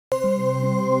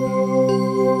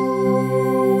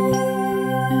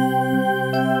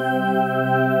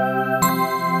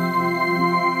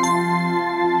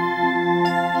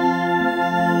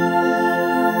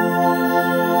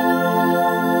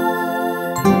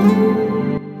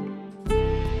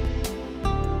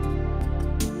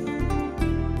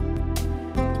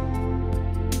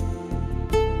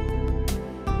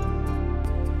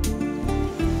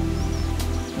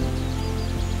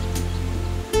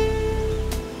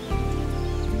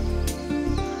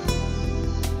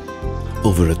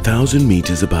Over 1,000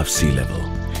 meters above sea level,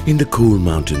 in the cool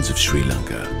mountains of Sri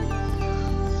Lanka,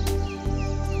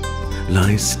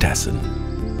 lies Stassen,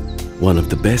 one of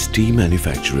the best tea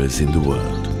manufacturers in the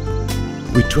world.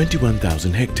 With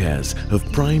 21,000 hectares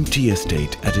of prime tea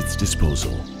estate at its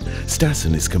disposal,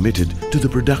 Stassen is committed to the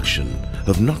production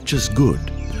of not just good,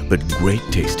 but great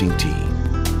tasting tea.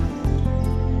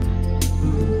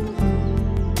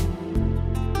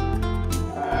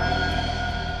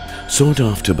 Sought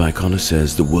after by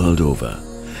connoisseurs the world over,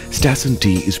 Stassen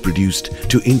tea is produced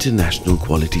to international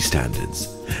quality standards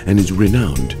and is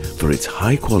renowned for its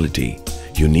high quality,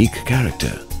 unique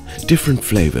character, different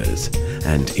flavors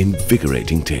and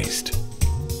invigorating taste.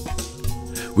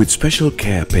 With special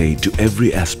care paid to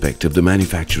every aspect of the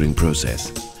manufacturing process,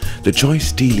 the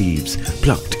choice tea leaves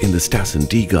plucked in the Stassen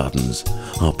tea gardens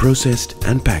are processed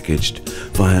and packaged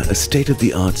via a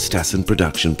state-of-the-art Stassen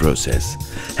production process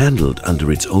handled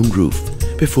under its own roof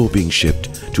before being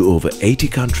shipped to over 80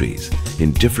 countries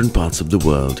in different parts of the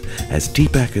world as tea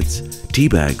packets, tea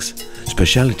bags,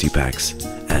 specialty packs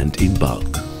and in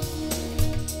bulk.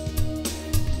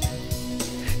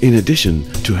 In addition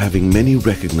to having many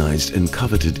recognized and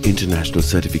coveted international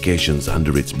certifications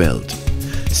under its belt,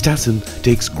 Stassen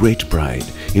takes great pride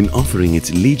in offering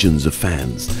its legions of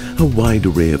fans a wide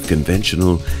array of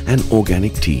conventional and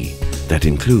organic tea that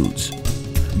includes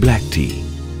black tea,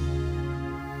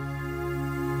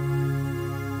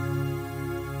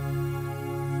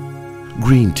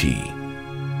 green tea,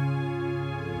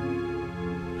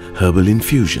 herbal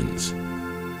infusions,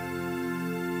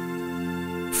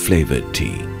 flavored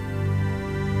tea,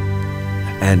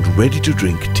 and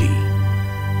ready-to-drink tea.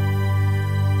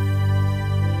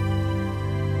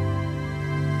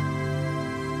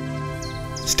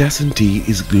 Stassen tea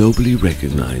is globally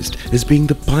recognized as being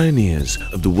the pioneers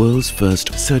of the world's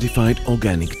first certified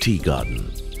organic tea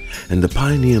garden and the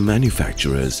pioneer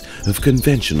manufacturers of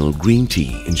conventional green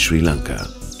tea in Sri Lanka.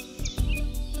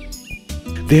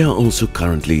 They are also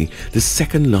currently the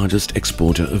second largest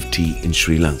exporter of tea in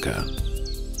Sri Lanka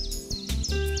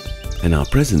and are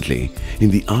presently in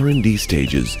the R&D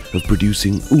stages of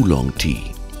producing oolong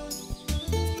tea.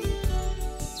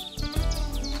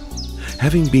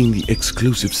 Having been the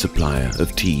exclusive supplier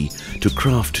of tea to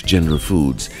Kraft General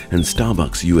Foods and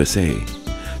Starbucks USA,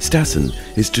 Stassen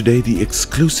is today the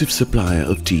exclusive supplier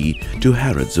of tea to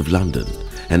Harrods of London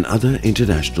and other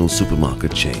international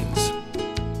supermarket chains.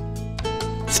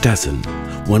 Stassen,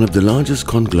 one of the largest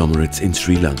conglomerates in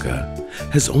Sri Lanka,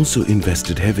 has also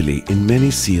invested heavily in many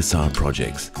CSR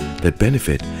projects that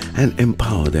benefit and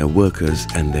empower their workers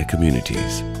and their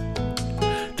communities.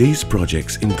 These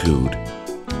projects include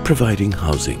providing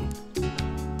housing,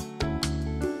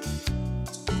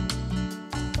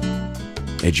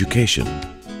 education,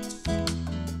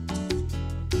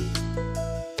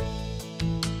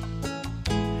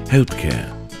 healthcare,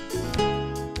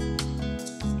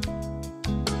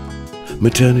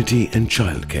 maternity and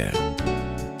childcare,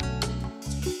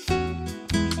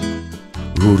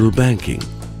 rural banking,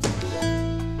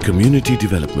 community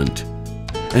development,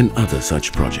 and other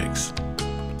such projects.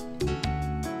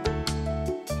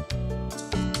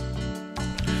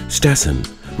 Stassen,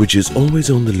 which is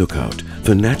always on the lookout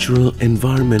for natural,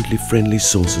 environmentally friendly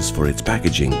sources for its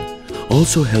packaging,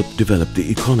 also helped develop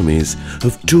the economies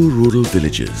of 2 rural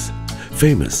villages,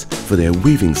 famous for their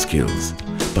weaving skills,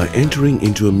 by entering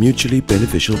into a mutually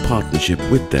beneficial partnership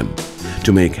with them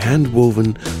to make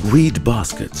hand-woven reed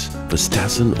baskets for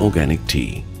Stassen organic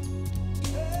tea.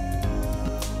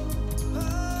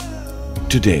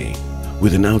 Today,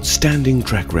 with an outstanding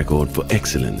track record for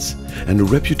excellence and a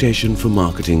reputation for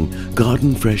marketing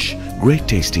garden-fresh,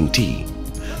 great-tasting tea,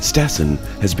 Stassen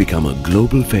has become a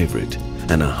global favorite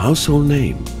and a household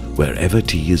name wherever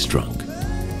tea is drunk.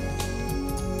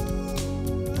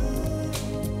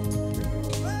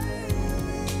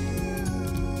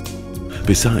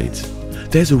 Besides,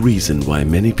 there's a reason why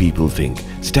many people think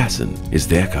Stassen is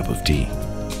their cup of tea.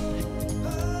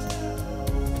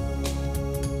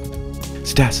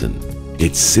 Stassen,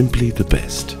 it's simply the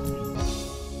best.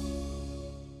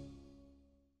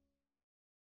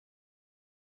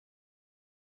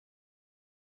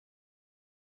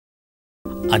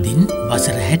 අදින්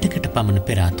වසර 60කට පමණ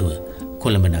පෙර ආතුව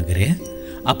කොළඹ නගරය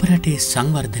අප රටේ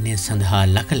සංවර්ධනය සඳහා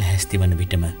ලකල හැස්ති වන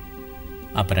විටම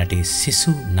අප රටේ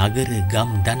සිසු නගර ගම්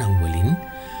දනව් වලින්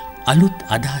අලුත්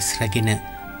අදහස් රැගෙන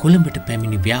කොළඹට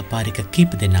පැමිණි ව්‍යාපාරික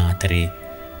කීප දෙනා අතරේ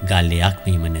ගාල්ලේ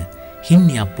ආක්මීමන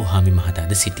හින්නි අප්පුහාමි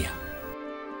මහතාද සිටියා.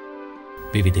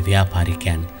 විවිධ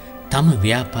ව්‍යාපාරිකයන් තම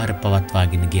ව්‍යාපාර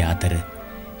පවත්වාගෙන ගිය අතර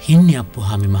හින්නි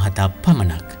අප්පුහාමි මහතා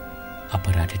පමණක් අප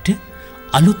රටට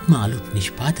අලුත්ම අලුත්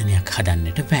නිෂ්පාදනයක්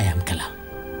හදන්නට වෑයම් කළා.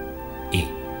 ඒ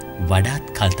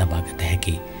වඩාත් කල් තබාගත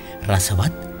හැකි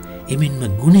රසවත්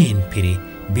එමෙන්ම ගුණයෙන් පිරි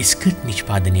බිස්කට්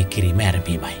නිෂ්පාදනය කිරීම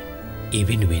ඇරඹීමයි. ඒ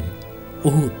වෙනුවෙන්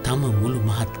ඔහු තම මුළු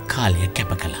මහත් කාලය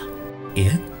කැප කළා.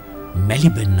 එය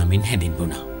මැලිබන් නමින්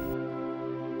හැඳින්වුණා.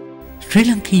 ශ්‍රී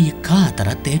ලංකීය කා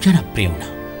අතරත් එය ජනප්‍රිය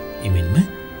වුණා. එමෙන්ම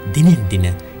දිනෙන් දින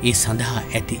ඒ සඳහා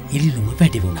ඇති ඉල්ලුම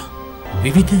වැඩි වුණා.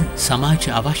 විවිධ සමාජ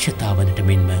අවශ්‍යතාවනට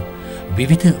මෙන්ම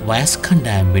විවිධ වයස්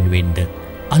කණ්ඩායම් වෙනුවෙන්ද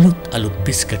අලුත්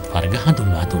බිස්කට් වර්ග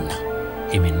හඳුන්වා දුන්නා.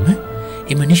 එමෙන්ම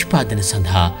එම නිෂ්පාදන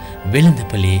සඳහා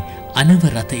වෙළඳපොලේ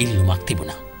අනවරත ඉල්ලුමක්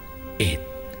තිබුණා. ඒත්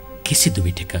කිසිදු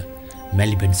විටක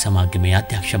මැලිබන් සමාගමේ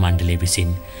අධ්‍යක්ෂ මණ්ඩලය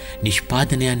විසින්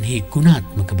නිෂ්පාදනයන්හි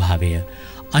ගුණාත්මක භාවය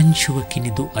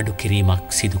අංශුවකිනිදු අඩු කිරීමක්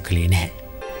සිදු කළේ නැහැ.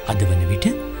 අද වන විට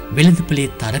වෙළඳපොලේ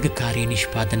තරගකාරී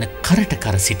නිෂ්පාදන කරට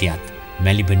කර සිටියත්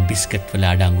මැලිබන් බිස්කට් වල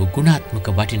අඩංගු ගුණාත්මක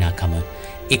වටිනාකම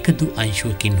එකදු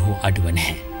අංශුවකින් හෝ අඩුව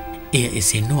නැහැ. එය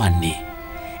එසේ නොවන්නේ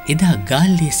එදා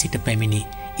ගාල්ලේ සිට පැමිණි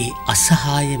ඒ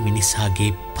අසහාය මිනිසාගේ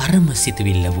පරම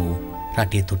සිතුවිල්ල වූ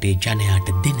රටේ තොටේ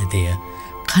ජනයාට දෙන දෙය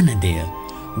කන දෙය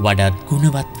වඩාත්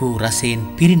ගුණවත් වූ රසයෙන්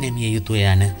පිරිනැමිය යුතුය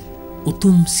යන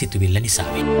උතුම් සිතුවිල්ල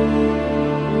නිසාවෙන්.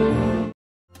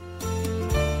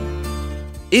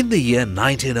 In the year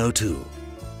 1902,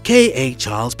 K.A.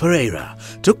 Charles Pereira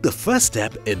took the first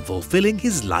step in fulfilling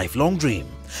his lifelong dream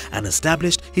and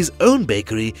established his own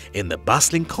bakery in the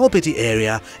bustling Kolpiti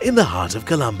area in the heart of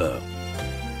Colombo.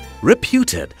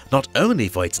 Reputed not only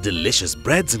for its delicious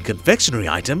breads and confectionery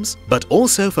items, but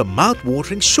also for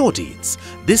mouth-watering short eats,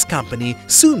 this company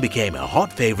soon became a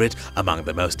hot favourite among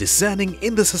the most discerning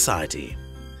in the society.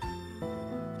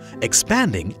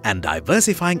 Expanding and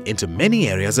diversifying into many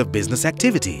areas of business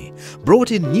activity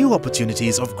brought in new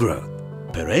opportunities of growth.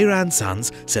 Pereira &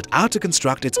 Sons set out to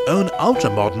construct its own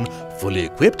ultra-modern, fully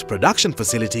equipped production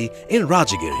facility in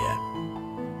Rajagiriya.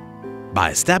 By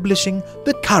establishing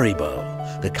the Curry Bowl,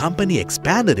 the company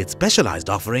expanded its specialized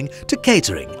offering to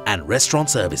catering and restaurant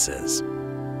services.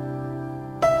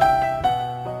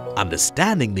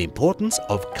 Understanding the importance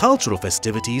of cultural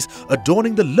festivities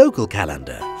adorning the local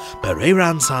calendar,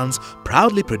 Pereira & Sons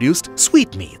proudly produced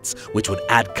sweetmeats which would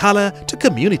add color to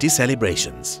community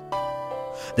celebrations.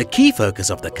 The key focus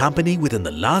of the company within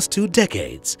the last 2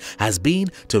 decades has been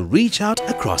to reach out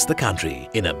across the country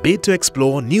in a bid to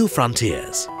explore new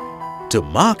frontiers. To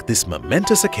mark this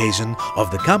momentous occasion of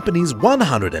the company's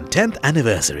 110th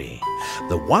anniversary,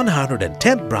 the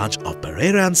 110th branch of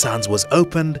Pereira & Sons was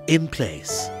opened in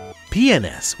place.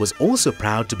 PNS was also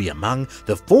proud to be among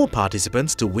the 4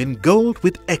 participants to win gold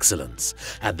with excellence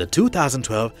at the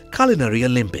 2012 Culinary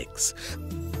Olympics.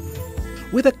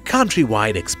 With a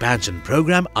countrywide expansion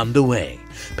program underway,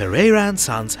 Pereira &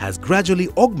 Sons has gradually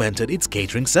augmented its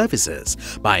catering services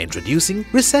by introducing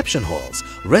reception halls,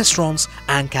 restaurants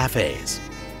and cafes.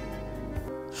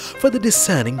 For the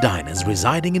discerning diners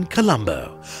residing in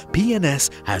Colombo, PNS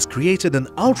has created an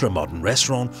ultra-modern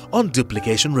restaurant on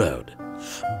Duplication Road,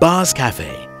 Bars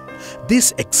Cafe.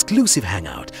 This exclusive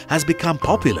hangout has become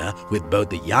popular with both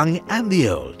the young and the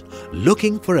old,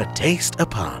 looking for a taste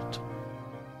apart.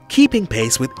 Keeping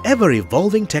pace with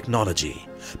ever-evolving technology,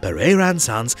 Pereira &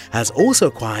 Sons has also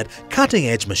acquired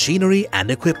cutting-edge machinery and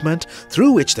equipment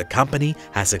through which the company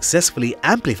has successfully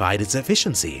amplified its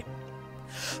efficiency.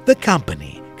 The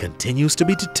company continues to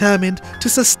be determined to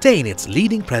sustain its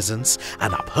leading presence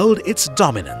and uphold its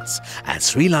dominance as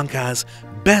Sri Lanka's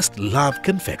best-loved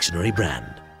confectionery brand.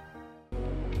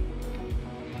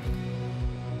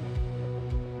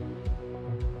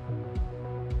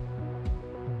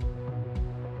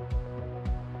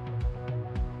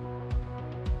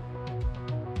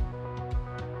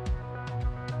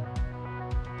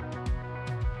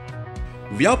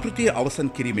 ව්‍යාපෘතිය අවසන්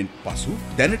කිරීමෙන් පසු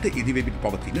දැනට ඉදිවෙමින්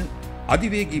පවතින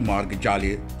අධිවේගී මාර්ග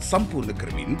ජාලය සම්පූර්ණ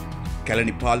කරමින්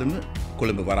කැලණි පාලම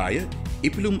කොළඹ වරාය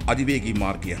ඉපිලුම් අධිවේගී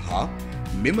මාර්ගය හා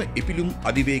මෙම ඉපිලුම්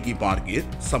අධිවේගී මාර්ගය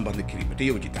සම්බන්ධ කිරීමට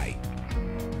යෝජිතයි.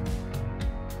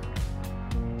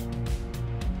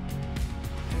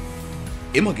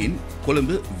 එමගින්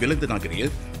කොළඹ වෙළඳ නගරය,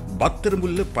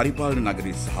 බත්තරමුල්ල පරිපාලන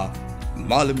නගරය සහ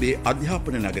මාළඹේ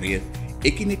අධ්‍යාපන නගරය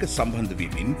එකිනෙක සම්බන්ධ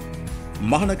වීමෙන්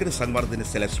මහනගර සංවර්ධන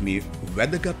සැලැස්මේ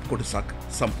වැදගත් කොටසක්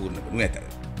සම්පූර්ණ වනු ඇත.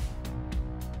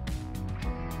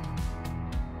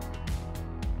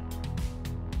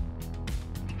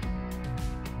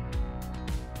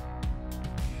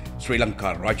 ශ්‍රී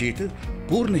ලංකා රජයට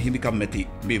පූර්ණ හිමිකම් ඇති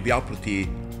මේ ව්‍යාපෘතියේ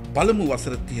පළමු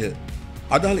වසරතිය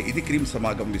අදාළ ඉදිකිරීම්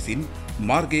සමාගම් විසින්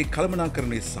මාර්ගයේ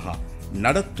කළමනාකරණය සහ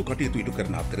නඩත්තු කටයුතු ඉටු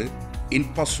කරන අතර ඉන්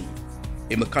පසු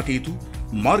එම කටයුතු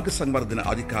මාර්ග සංවර්ධන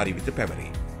අධිකාරී වෙත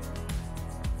පැවරේ.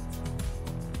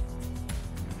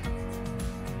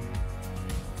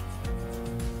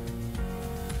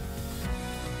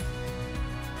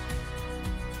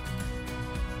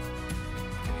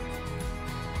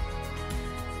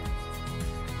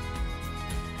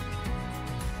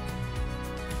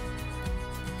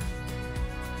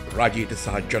 රාජ්‍යයට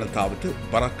සහ ජනතාවට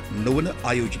බරක් නොවන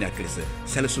ආයෝජනයක් ලෙස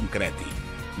සැලසුම් කර ඇති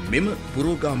මෙම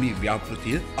පුරෝගාමී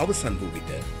ව්‍යාපෘතිය අවසන් වූ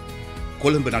විට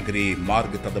කොළඹ නගරයේ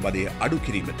මාර්ග තදබදය අඩු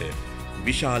කිරීමට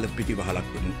විශාල පිටිවහලක්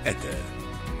වනු ඇත.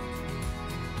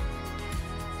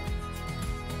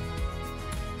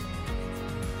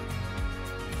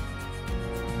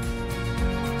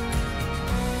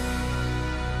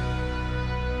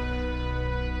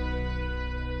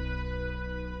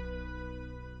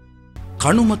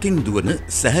 කණුමතින් දුවන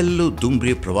සැහැල්ලු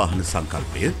දුම්රිය ප්‍රවාහන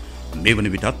සංකල්පය මේ වන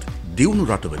විටත් දියුණු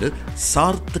රටවල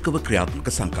සාර්ථකව ක්‍රියාත්මක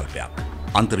සංකල්පයක්.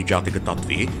 අන්තර්ජාතික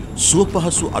තත්ත්වයේ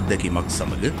සුවපහසු අත්දැකීමක්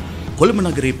සමග කොළඹ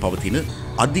නගරයේ පවතින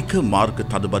අධික මාර්ග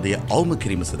තදබදය අවම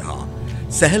කිරීම සඳහා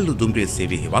සැහැල්ලු දුම්රිය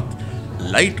සේවය හෙවත්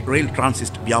ලයිට් රේල්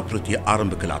ට්‍රාන්සිස්ට් ව්‍යාපෘතිය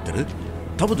ආරම්භ කළ අතර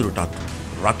තවදුරටත්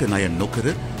රට ණය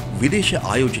නොකර විදේශ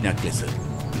ආයෝජනයක් ලෙස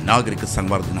නාගරික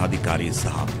සංවර්ධන අධිකාරිය සහ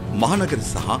මහනගර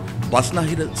සහ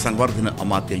බස්නාහිර සංවර්ධන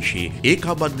අමාත්‍යංශයේ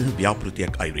ඒකාබද්ධ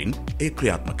ව්‍යාපෘතියක් අයුරින් ඒ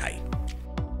ක්‍රියාත්මකයි.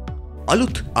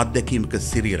 අලුත් අත්දැකීමක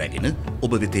සිරිය රැගෙන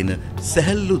ඔබ වෙතෙන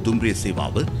සැහැල්ලු දුම්රිය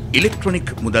සේවාව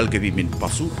ඉලෙක්ට්‍රොනික මුදල් ගෙවීමෙන්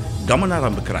පසු ගමන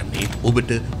ආරම්භ කරන්නේ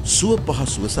ඔබට සුව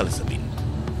පහසුව සලසමින්.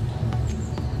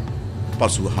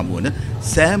 පසුව හමුවන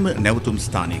සෑම නැවතුම්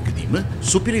ස්ථානයකදීම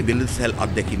සුපිරි වෙළඳසැල්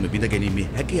අත්දැකීම විඳගැනීමේ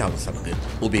හැකියාව සමග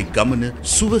ඔබේ ගමන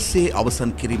සුවසේ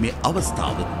අවසන් කිරීමේ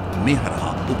අවස්ථාව මේ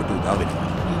හරහා ඔබට උදා වෙනවා.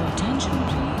 Your attention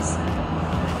please.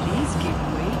 Please give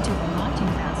way to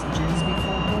alighting passengers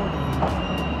before boarding.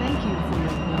 Thank you for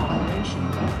your cooperation.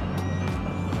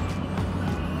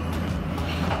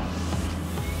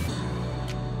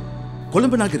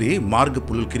 Colombo නගරයේ මාර්ග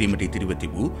පුළුල් කිරීමට ඉතිරිව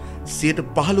තිබූ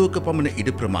 15% පමණ ඉඩ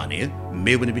ප්‍රමාණය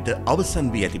මේ වන විට අවසන්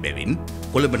වී ඇති බැවින්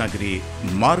කොළඹ නගරයේ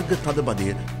මාර්ග තදබදය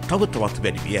තව තවත්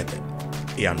වැඩි වී ඇත.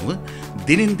 ඒ අනුව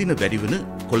දිනෙන් දින වැඩිවන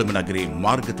කොළඹ නගරයේ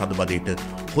මාර්ග තදබදයට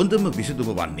හොඳම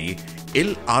විසඳුම වන්නේ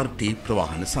LRT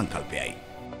ප්‍රවාහන සංකල්පයයි.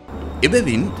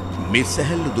 එබැවින් මේ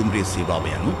සැහැල්ලු දුම්රිය සේවාව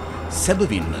යනු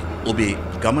සැබවින්ම ඔබේ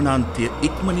ගමනාන්තය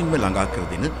ඉක්මනින්ම ළඟා කර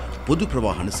දෙන පොදු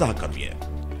ප්‍රවාහන සහකරුවිය.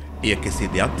 එය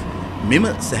කෙසේ දෙයක් මෙම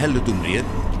සැහැල්ලු දුම්රිය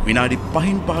විනාඩි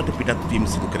 5න් 5ට පිටත්වීම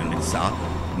සිදු කරන නිසා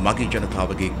මගේ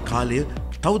ජනතාවගේ කාලය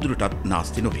තවදුරටත්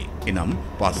නාස්ති නොවේ. එනම්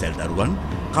පාසල් දරුවන්,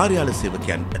 කාර්යාල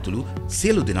සේවකයන් ඇතුළු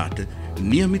සියලු දෙනාට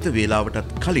නියමිත වේලාවටත්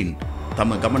කලින්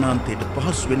තම ගමනාන්තයට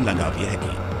පහසුවෙන් ළඟා විය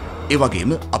හැකියි. ඒ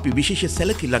වගේම අපි විශේෂ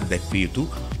සැලකිල්ලක් දැක්විය යුතු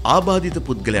ආබාධිත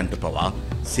පුද්ගලයන්ට පවා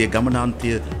සිය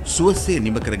ගමනාන්තය සුවසේ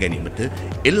නිම කර ගැනීමට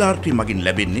LRT මගින්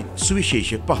ලැබෙන්නේ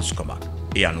සුවිශේෂ පහසුකමක්.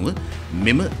 ඒ අනුව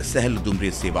මෙම සැහැල්ලු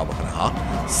දුම්රිය සේවාව හරහා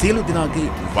සියලු දෙනාගේ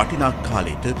වටිනා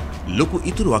කාලයට ලොකු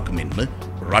ඉතුරුවක් මෙන්ම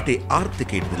රටේ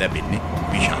ආර්ථිකයට ලැබෙන්නේ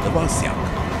විශාල වාසියක්.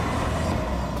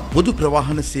 පොදු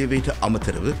ප්‍රවාහන සේවයට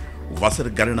අමතරව වසර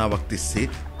ගණනාවක් තිස්සේ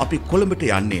අපි කොළඹට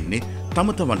යන්නේ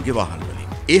තම තමන්ගේ වාහනවලින්.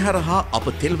 ඒ හරහා අප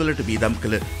තෙල්වලට වීදම්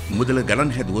කළ මුදල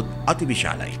ගණන් හැදුවොත්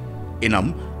අතිවිශාලයි.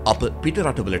 එනම් අප පිට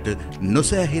රටවලට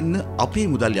නොසෑහෙන්න අපේ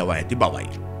මුදල් යවා ඇති බවයි.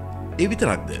 ඒ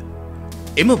විතරක්ද?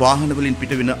 එම වාහනවලින්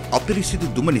පිටවෙන අපිරිසිදු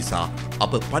දුම නිසා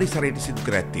අප පරිසරයට සිදු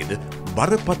කර ඇත්තේද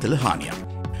බරපතල හානියක්.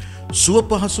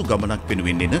 සුවපහසු ගමනක්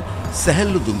වෙනුවෙන් එන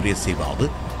සැහැල්ලු දුම්රිය සේවාව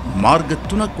මාර්ග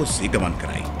 3ක් ඔස්සේ ගමන්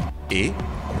කරයි. ඒ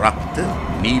රක්ත,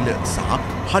 නීල සහ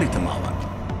හරිත මාවල්.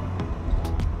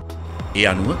 ඒ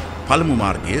අනුව පළමු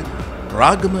මාර්ගය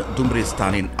රාගම දුම්රිය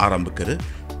ස්ථානයෙන් ආරම්භ කර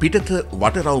පිටත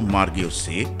වටරවුම් මාර්ගය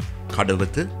ඔස්සේ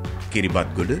කඩවත,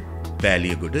 කිරිබත්ගොඩ,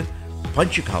 පෑලියගොඩ,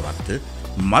 පංචිකාවත්ත,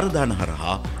 මරදාන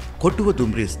හරහා කොටුව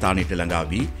දුම්රිය ස්ථානයට ළඟා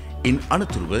වී ඉන්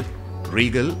අනතුරුව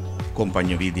රීගල්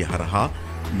කොම්පඤ්ඤ වීදිය හරහා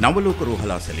නවලෝක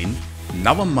රෝහලාසලින්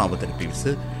නවම් මාවතට පිවිස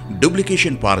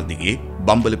ඩුප්ලිකේෂන් පාර දිගේ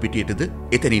බම්බල පිටියටද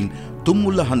එතනින්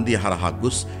තුම්මුල්ල හන්දිය හරහා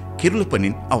ගොස්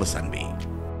කිරුළපනින් අවසන් වේ.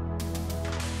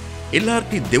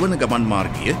 LRT දෙවන ගමන්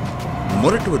මාර්ගය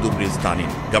මොරටුව දුම්රිය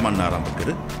ස්ථානයෙන් ගමන් ආරම්භ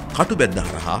කර කටුබැද්ද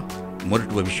හරහා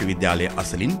මොරටුව විශ්වවිද්‍යාලය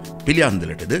අසලින්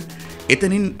පිළියන්දලටද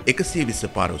එතනින්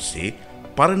 120 පාර ඔස්සේ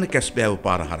පරණ කැස්බෑව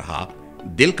පාර හරහා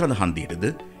දෙල්කඳ හන්දියටද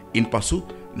ඉන්පසු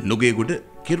නුගේගොඩ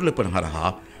කිරුළපන හරහා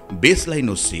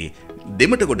බේස්ලයින් ඔස්සේ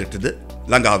දෙමටගොඩටද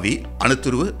ළඟා වී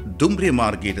අනතුරුව දුම්රිය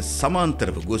මාර්ගයට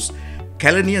සමාන්තරව ගොස්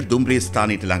කැලණිය දුම්රිය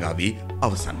ස්ථානයට ළඟා වී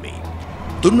අවසන් වේ.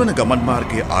 තුන්වන ගමන්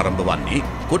මාර්ගයේ ආරම්භ වන්නේ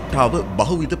කොට්ටාව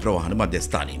බහුවිධ ප්‍රවාහන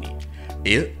මධ්‍යස්ථානයේනි.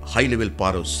 එය හයි ලෙවල්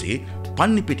පාර ඔස්සේ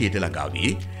පන්නිපිටියට ළඟා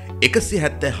වී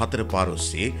 174 පාර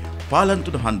ඔස්සේ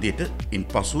පාලන්තුන හන්දියට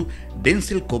ඉන්පසු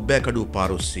ඩෙන්සිල් කොබ්බෑකඩුව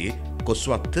පාර ඔස්සේ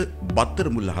කොස්වත්ත බත්තර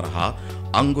මුල්ල හරහා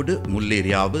අංගොඩ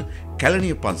මුල්ලේරියාව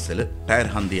කැලණිය පන්සල ටයර්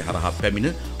හන්දිය හරහා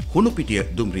පැමිණ හුණුපිටිය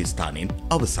දුම්රිය ස්ථානයෙන්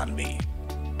අවසන් වේ.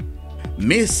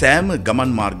 මේ සෑම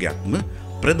ගමන් මාර්ගයක්ම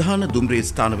ප්‍රධාන දුම්රිය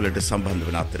ස්ථානවලට සම්බන්ධ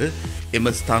වන අතර එම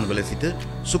ස්ථානවල සිට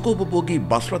සුඛෝපභෝගී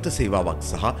බස් රථ සේවාවක්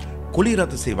සහ කුලී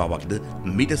රථ සේවාවක්ද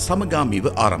මීට සමගාමීව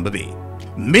ආරම්භ වේ.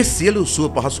 මේ සියලු සුව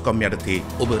පහසුකම් යටතේ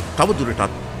ඔබ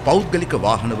තවදුරටත් පෞද්ගලික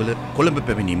වාහනවල කොළඹ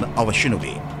පැමිණීම අවශ්‍ය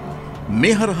නොවේ.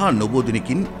 මේ හරහා නොබෝ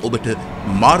දිනකින් ඔබට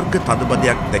මාර්ග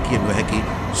තදබදයක් දැකිය නොහැකි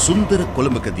සුන්දර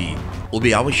කොළඹකදී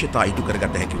ඔබේ අවශ්‍යතා ඉටු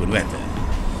කරගත හැකි වනු ඇත.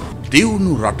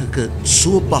 දියුණු රටක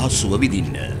සුව පහසුව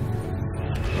විඳින්න.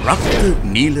 රක්ත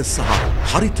නීල සහ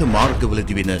හරිත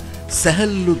මාර්ගවලදී වෙන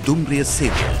සැහැල්ලු දුම්රිය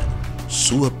සේවය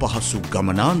සුව පහසු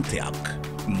ගමනාන්තයක්.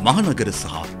 මහනගර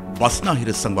සහ බස්නාහිර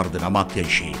සංවර්ධන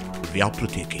අමාත්‍යාංශයේ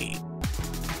ව්‍යාපෘතියකි.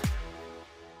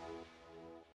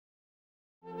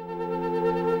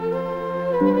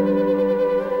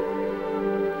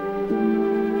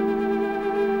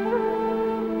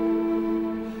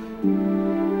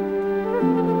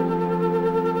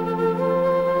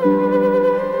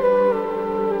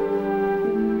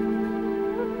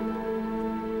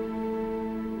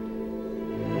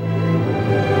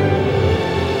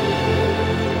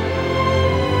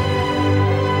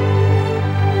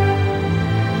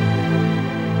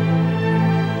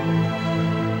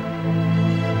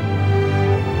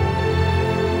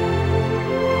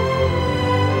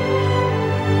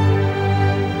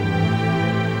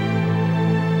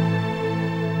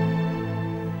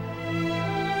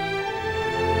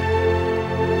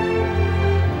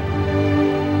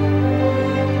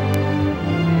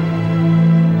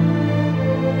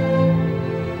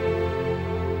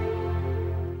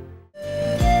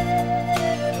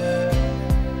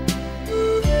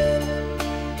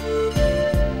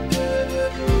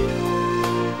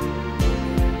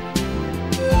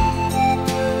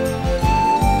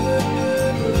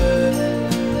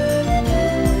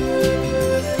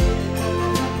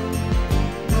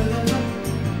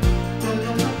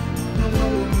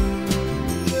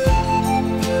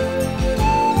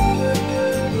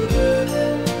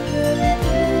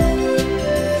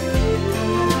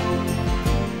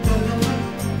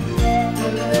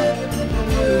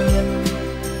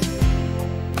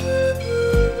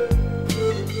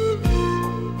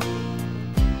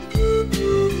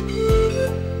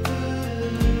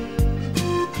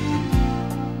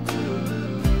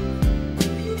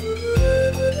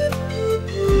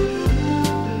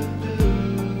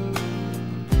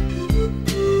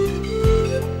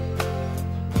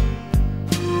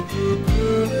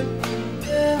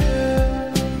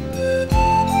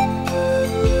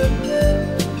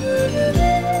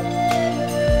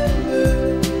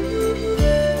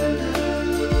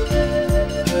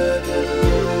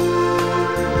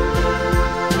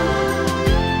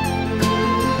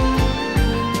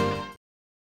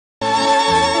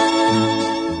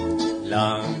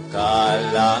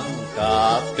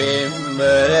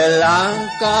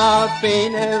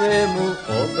 පෙනවමු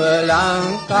ඔබ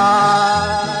ලංකා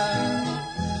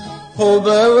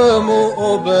ඔබවමු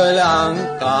ඔබ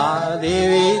ලංකා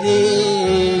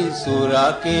දෙවිදී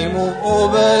සුරකිමු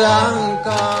ඔබ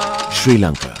Lanka. Sri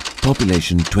Lanka,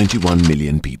 population 21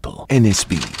 million people.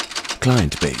 NSB,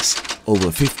 client base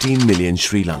over 15 million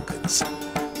Sri Lankans.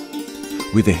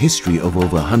 With a history of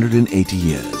over 180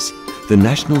 years, the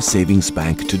National Savings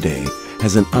Bank today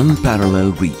has an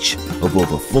unparalleled reach of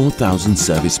over 4,000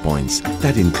 service points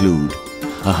that include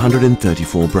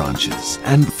 134 branches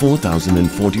and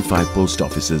 4,045 post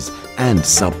offices and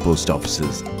sub-post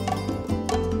offices.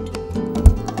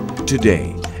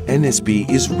 Today, NSB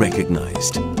is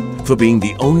recognized for being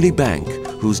the only bank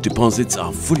whose deposits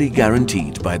are fully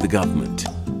guaranteed by the government,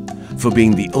 for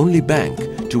being the only bank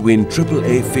to win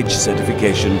AAA Fitch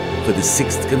certification for the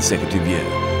 6th consecutive year,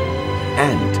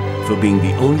 and for being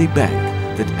the only bank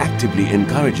that actively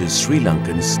encourages Sri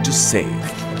Lankans to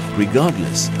save,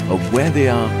 regardless of where they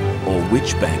are or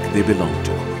which bank they belong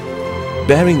to.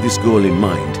 Bearing this goal in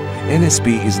mind,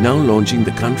 NSB is now launching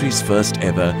the country's first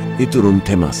ever Iturun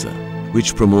Temasa,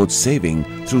 which promotes saving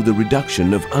through the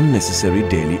reduction of unnecessary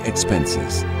daily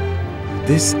expenses.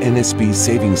 This NSB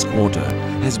Savings Quarter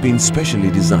has been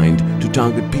specially designed to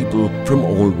target people from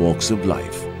all walks of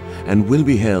life and will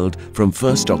be held from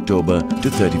 1st October to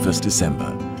 31st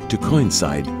December to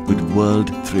coincide with World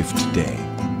Thrift Day.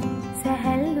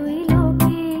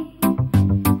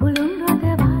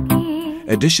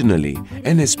 Additionally,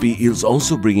 NSP is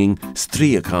also bringing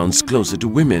Stree accounts closer to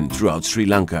women throughout Sri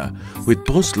Lanka, with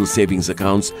postal savings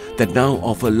accounts that now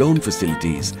offer loan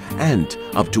facilities and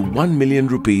up to 1 million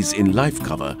rupees in life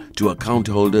cover to account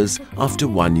holders after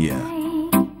 1 year.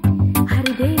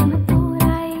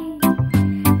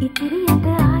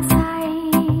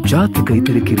 ජාතික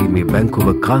ඉතිරි කිරීමේ බැංකුව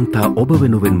කාන්තා ඔබ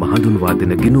වෙනුවෙන්ම හඳුන්වා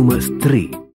දෙන ගිණුම ස්ත්‍රී.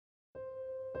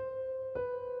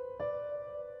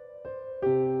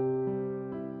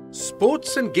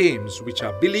 Sports and games, which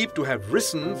are believed to have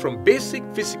risen from basic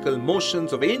physical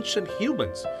motions of ancient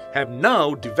humans, have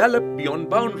now developed beyond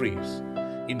boundaries,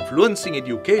 influencing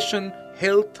education,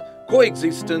 health,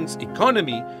 coexistence,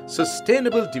 economy,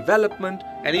 sustainable development,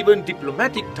 and even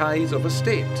diplomatic ties of a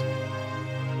state.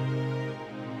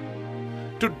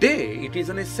 Today, it is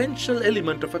an essential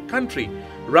element of a country,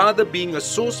 rather being a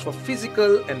source for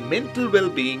physical and mental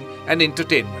well-being and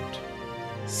entertainment.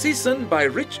 Seasoned by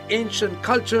rich ancient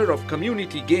culture of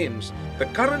community games, the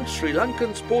current Sri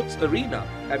Lankan sports arena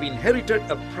have inherited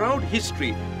a proud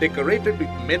history decorated with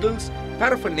medals,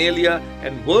 paraphernalia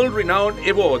and world-renowned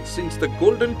awards since the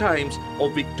golden times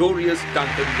of victorious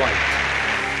Duncan White.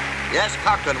 Yes,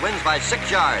 Cochrane wins by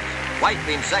 6 yards. White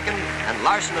being second and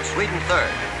Larsson of Sweden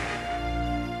third.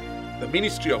 The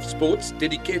Ministry of Sports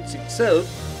dedicates itself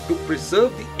to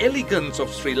preserve the elegance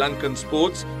of Sri Lankan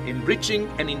sports, enriching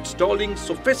and installing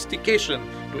sophistication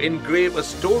to engrave a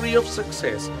story of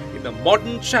success in the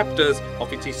modern chapters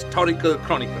of its historical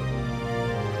chronicle.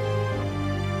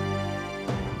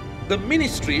 The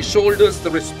ministry shoulders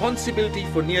the responsibility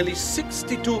for nearly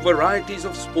 62 varieties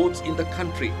of sports in the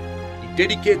country. It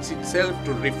dedicates itself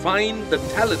to refine the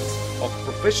talents of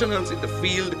professionals in the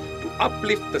field,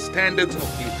 uplift the standards of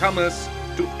newcomers,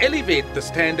 to elevate the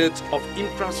standards of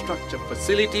infrastructure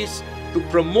facilities, to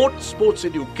promote sports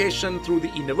education through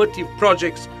the innovative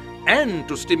projects, and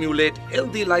to stimulate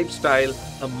healthy lifestyle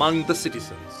among the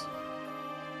citizens.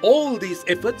 All these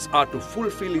efforts are to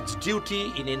fulfill its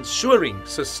duty in ensuring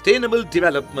sustainable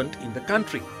development in the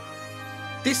country.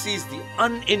 This is the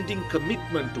unending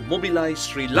commitment to mobilize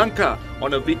Sri Lanka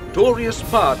on a victorious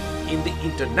path in the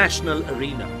international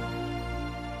arena.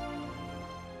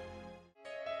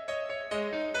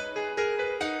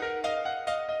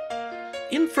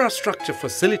 Infrastructure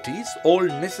facilities, all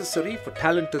necessary for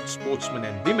talented sportsmen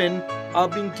and women, are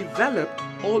being developed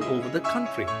all over the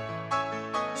country.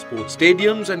 Sports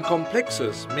stadiums and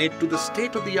complexes made to the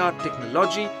state-of-the-art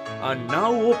technology are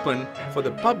now open for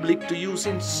the public to use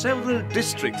in several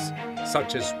districts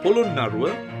such as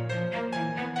Polonnaruwa,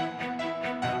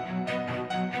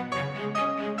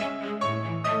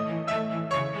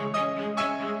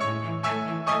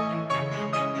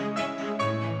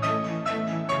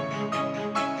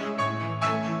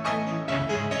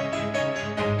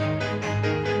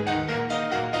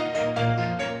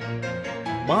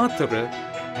 Mathura,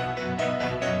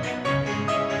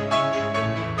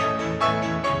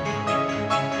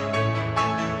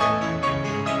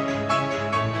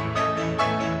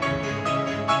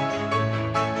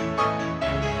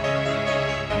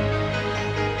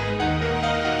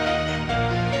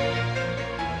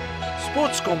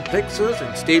 sports complexes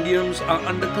and stadiums are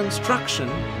under construction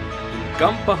in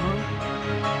Gampaha,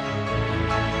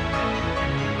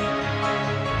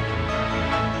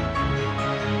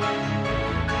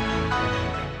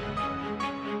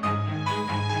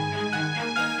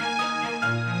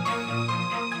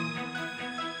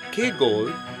 Kegol,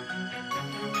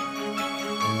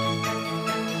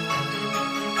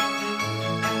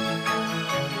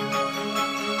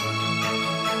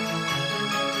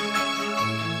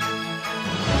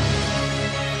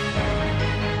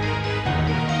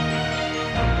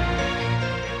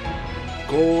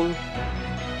 Gol,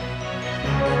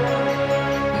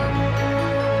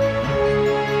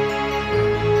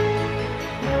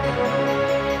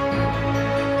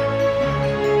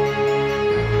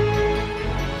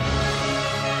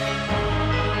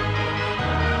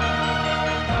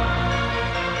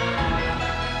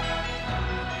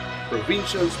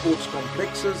 provincial sports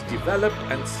complexes developed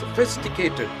and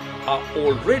sophisticated are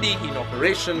already in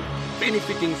operation,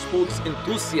 benefiting sports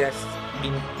enthusiasts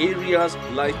in areas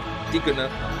like Digana,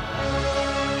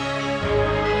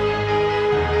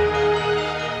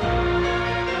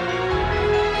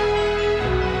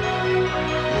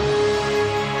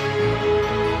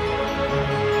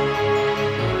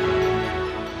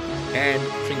 and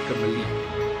Trincomalee.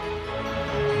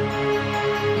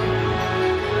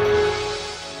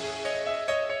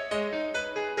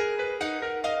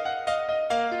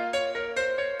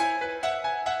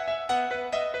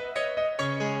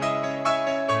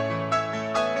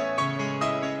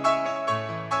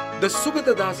 The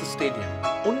Sugatadasa Stadium,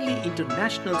 only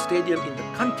international stadium in the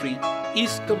country,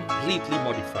 is completely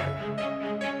modified.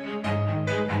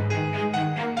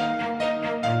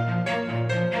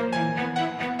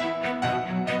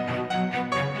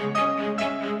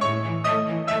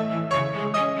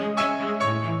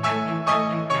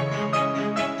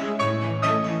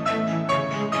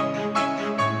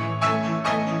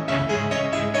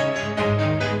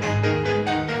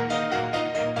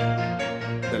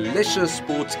 Leisure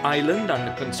Sports Island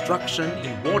under construction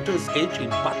in Water's Edge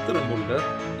in Pattaramulga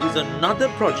is another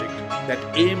project that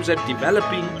aims at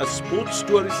developing a sports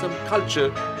tourism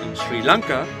culture in Sri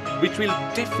Lanka, which will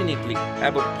definitely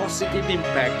have a positive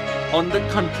impact on the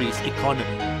country's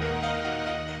economy.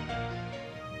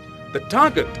 The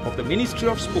target of the Ministry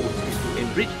of Sports is to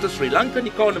enrich the Sri Lankan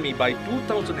economy by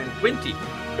 2020,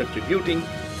 contributing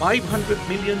 $500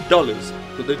 million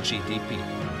to the GDP.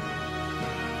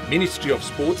 Ministry of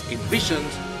Sports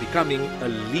envisions becoming a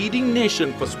leading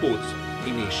nation for sports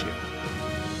in Asia.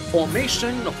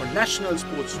 Formation of a national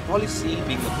sports policy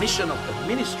being the mission of the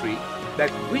ministry that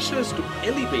wishes to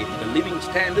elevate the living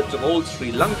standards of all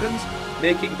Sri Lankans,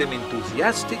 making them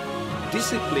enthusiastic,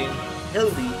 disciplined,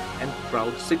 healthy and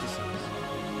proud citizens.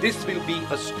 This will be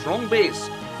a strong base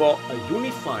for a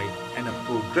unified and a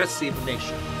progressive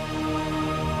nation.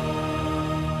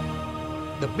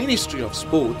 The Ministry of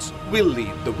Sports will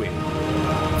lead the way.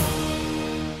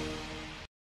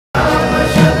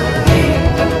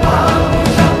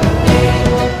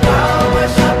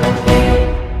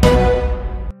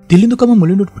 දිලිඳුකම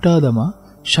මුලින් උඩුපුටා දමා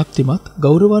ශක්තිමත්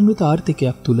ගෞරවාන්විත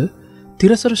ආර්ථිකයක් තුළ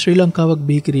තිරසර ශ්‍රී ලංකාවක්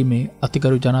බිහි කිරීමේ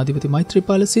අතිගරු ජනාධිපති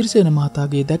මෛත්‍රීපාල සිරිසේන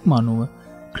මහතාගේ දැක්ම අනුව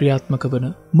ක්‍රියාත්මක වන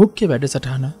මුඛ්‍ය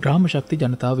වැඩසටහන ග්‍රාම ශක්ති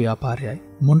ජනතා ව්‍යාපාරයයි.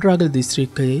 මොණරාගල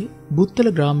දිස්ත්‍රික්කයේ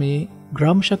බුත්තල ග්‍රාමයේ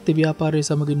ග්‍රාම ශක්ති ව්‍යාපාරයේ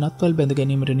සමගින් අත්වල් බැඳ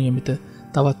ගැනීමට නියමිත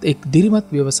තවත් එක්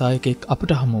දිරිමත් ව්‍යවසායකෙක්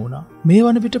අපට හමු වුණා. මේ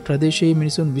වන විට ප්‍රදේශයේ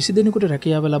මිනිසුන් 20 දෙනෙකුට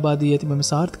රැකියාව ලබා දී ඇති මෙම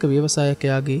සාර්ථක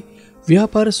ව්‍යවසායකයාගේ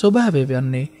ව්‍යාපාර ස්වභාවය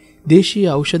වන්නේ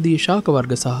දේශීය ඖෂධීය ශාක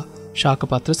වර්ග සහ ශාක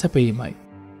පත්‍ර සැපයීමයි.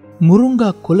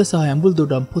 මුරුංගා කොළ සහ ඇඹුල්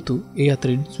දොඩම් පොතු ඒ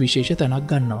අතරින් විශේෂ තැනක්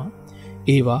ගන්නවා.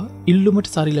 ඒවා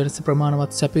ඉල්ලුමට සරිලනස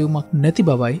ප්‍රමාණවත් සැපයුමක් නැති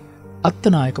බවයි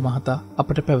අත්තනායක මහතා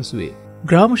අපට පැවසුවේ.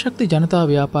 ග්‍රාම ශක්ති ජනතා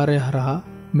ව්‍යාපාරය හරහා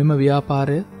මෙම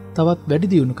ව්‍යාපාරය තවත් වැඩි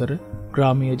දියුණු කර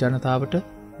ග්‍රාමීය ජනතාවට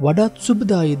වඩාත්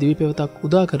සුබදායී දිවිපෙවතක්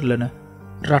උදා කරලන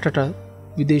රටට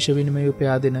විදේශ විනිමය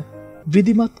උපයා දෙන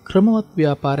විධිමත් ක්‍රමවත්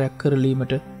ව්‍යාපාරයක්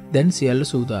කරලීමට දැන් සියල්ල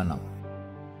සූදානම්.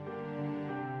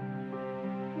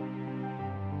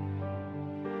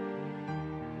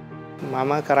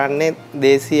 මම කරන්නේ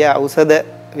දේශීය ඖෂධ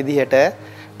විදිහට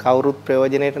කවුරුත්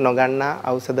ප්‍රයෝජනයට නොගන්නා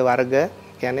ඖෂධ වර්ග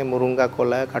කියන්නේ මුරුංගා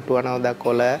කොළ, කටුවනෝදා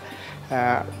කොළ,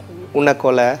 උණ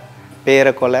කොළ, peer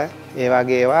කොළ ඒ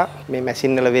වගේ ඒවා මේ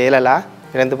මැෂින් වල වේලලා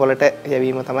වෙළඳ පොළට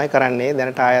යැවීම තමයි කරන්නේ.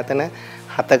 දැනට ආයතන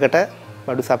 7කට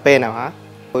බඩු සපයනවා.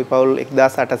 ගොවිපවුල්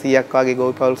 1800ක් වගේ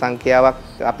ගොවිපවුල් සංඛ්‍යාවක්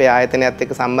අපේ ආයතනයත්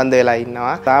එක්ක සම්බන්ධ වෙලා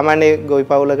ඉන්නවා. සාමාන්‍ය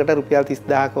ගොවිපවුලකට රුපියල්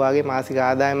 30000ක වගේ මාසික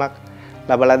ආදායමක්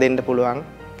ලබා දෙන්න පුළුවන්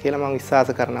කියලා මම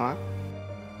විශ්වාස කරනවා.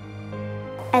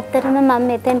 ඇත්තටම මම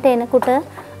මෙතෙන්ට එනකොට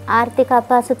ආර්ථික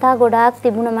අපහසුතා ගොඩාක්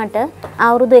තිබුණා මට.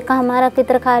 අවුරුදු 1කමාරක්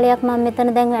විතර කාලයක් මම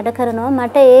මෙතන දැන් වැඩ කරනවා.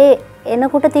 මට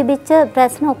එනකොට තිබිච්ච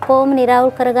ප්‍රශ්න ඔක්කොම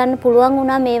නිරවුල් කරගන්න පුළුවන්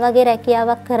වුණා මේ වගේ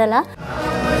රැකියාවක් කරලා.